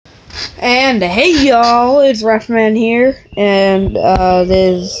And hey y'all, it's Rushman here, and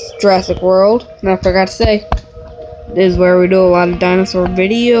this is Jurassic World, and I forgot to say, this is where we do a lot of dinosaur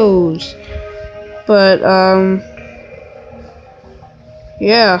videos. But,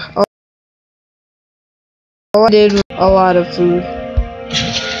 yeah, all I did was a lot of food.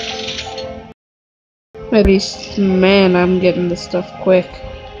 Maybe, man, I'm getting this stuff quick.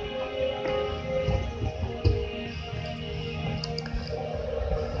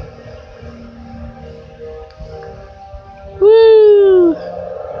 Woo!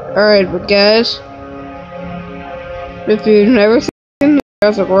 Alright, but guys, if you've never seen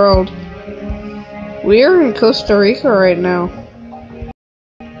Jurassic World, we are in Costa Rica right now.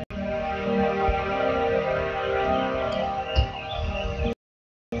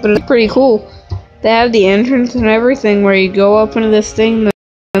 But it's pretty cool. They have the entrance and everything where you go up into this thing, then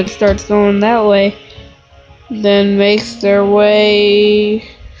it starts going that way. Then makes their way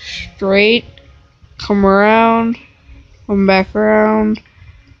straight, come around, come back around,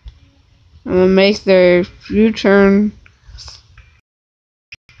 and then make their U-turn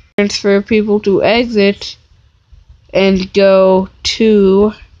for people to exit and go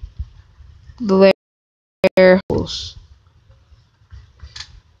to their house.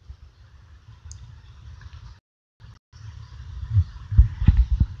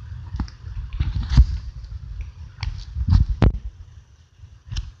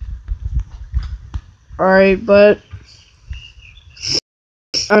 Alright, but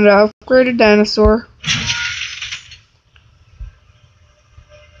I'm an upgraded dinosaur.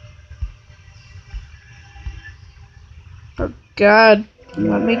 Oh god,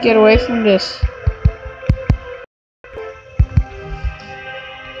 let me get away from this.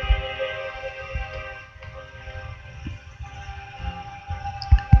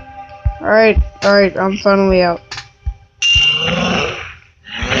 Alright, I'm finally out.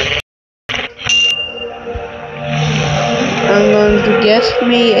 I'm going to get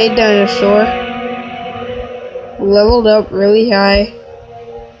me a dinosaur, leveled up really high.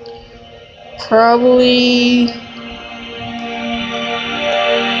 Probably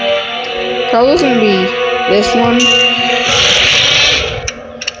gonna be this one.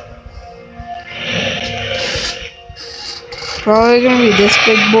 Probably gonna be this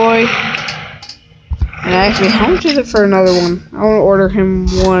big boy. And actually, how much is it for another one? I want to order him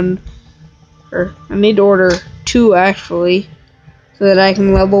one. Or, I need to order two actually. So that I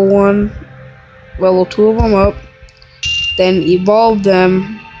can level two of them up. Then evolve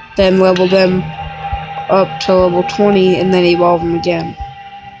them. Then level them up to level 20. And then evolve them again.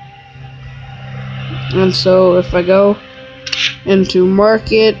 And so if I go into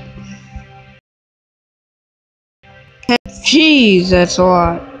market. Jeez, that's a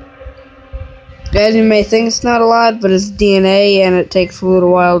lot. Guys, you may think it's not a lot, but it's DNA, and it takes a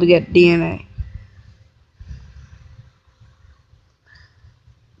little while to get DNA.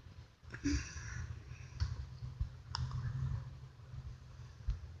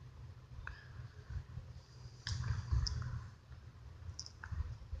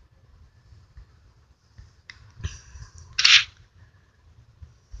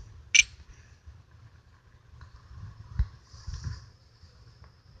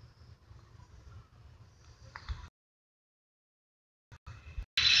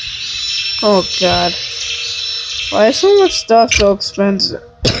 Oh god. Why is so much stuff so expensive?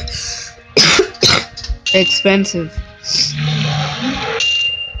 Expensive.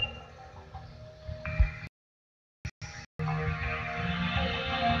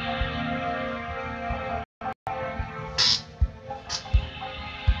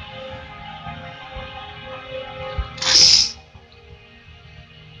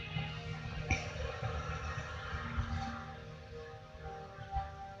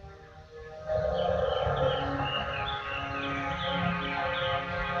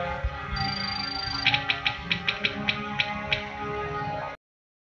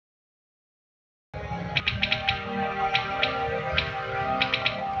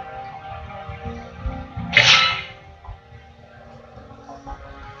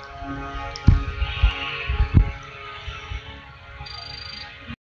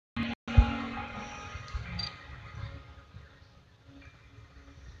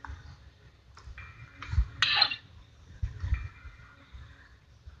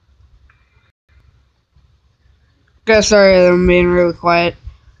 Guys, sorry I'm being really quiet.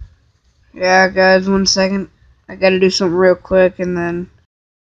 Yeah, guys, 1 second. I gotta do something real quick and then.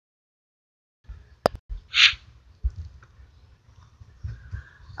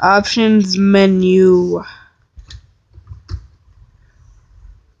 Options menu.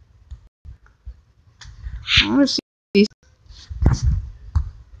 I wanna see these.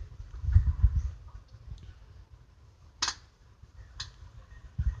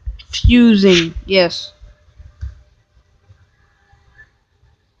 Fusing, yes.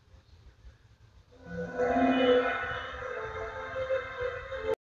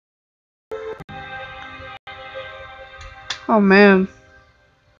 Oh man.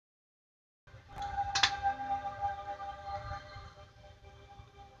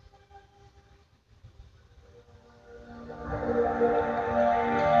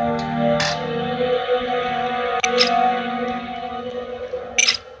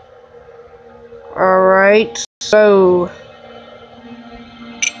 Alright, so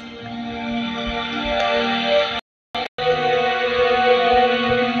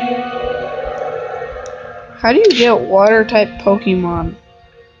how do you get water type Pokemon?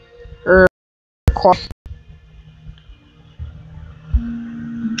 Or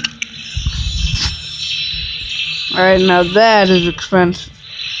alright, now that is expensive.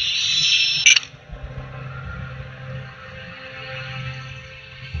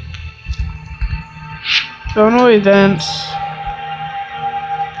 So no events.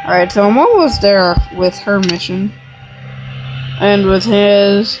 Alright, so I'm almost there with her mission. And with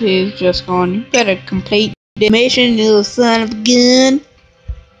his, he's just going, you better complete the mission, you little son of a gun.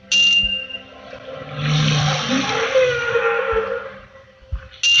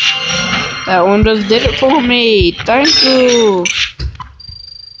 That one just did it for me. Thank you.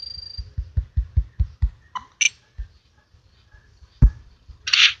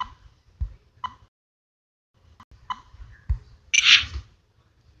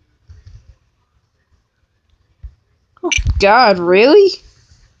 Oh God, really?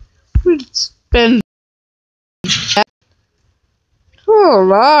 It's been a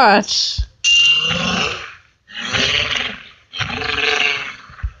lot.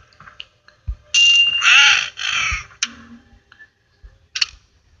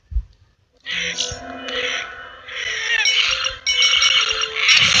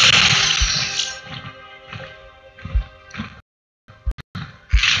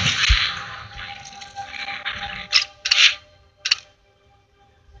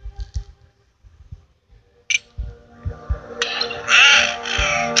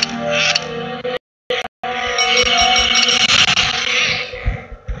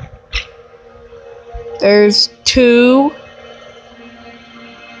 There's two.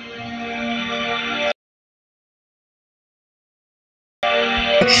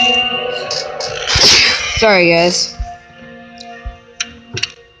 Sorry, guys.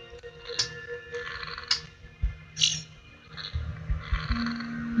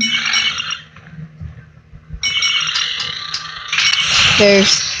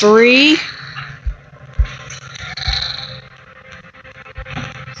 There's three.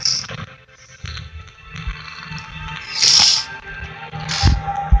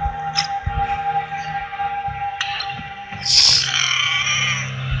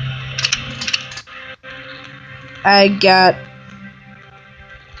 I got.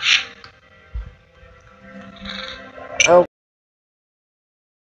 Oh.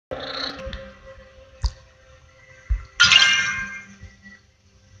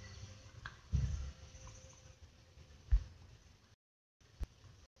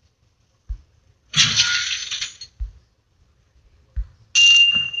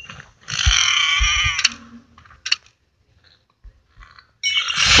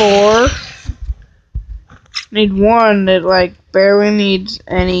 Four. Need one that like barely needs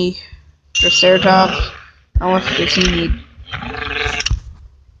any Triceratops. How much does he need?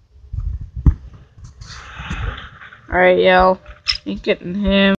 Alright, yeah, ain't getting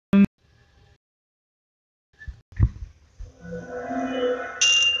him. I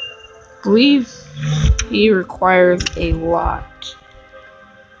believe he requires a lot.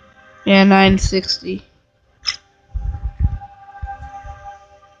 Yeah, 960.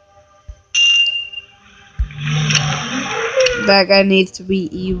 That guy needs to be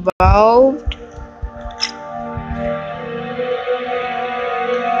evolved.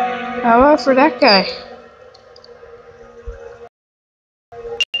 How about for that guy?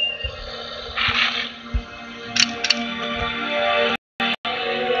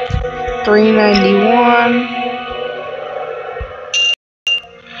 $391.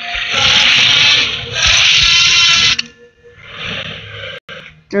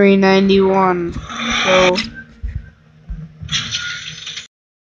 $391.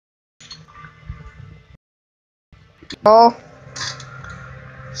 So y'all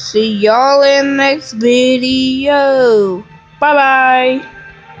see y'all in the next video. Bye bye.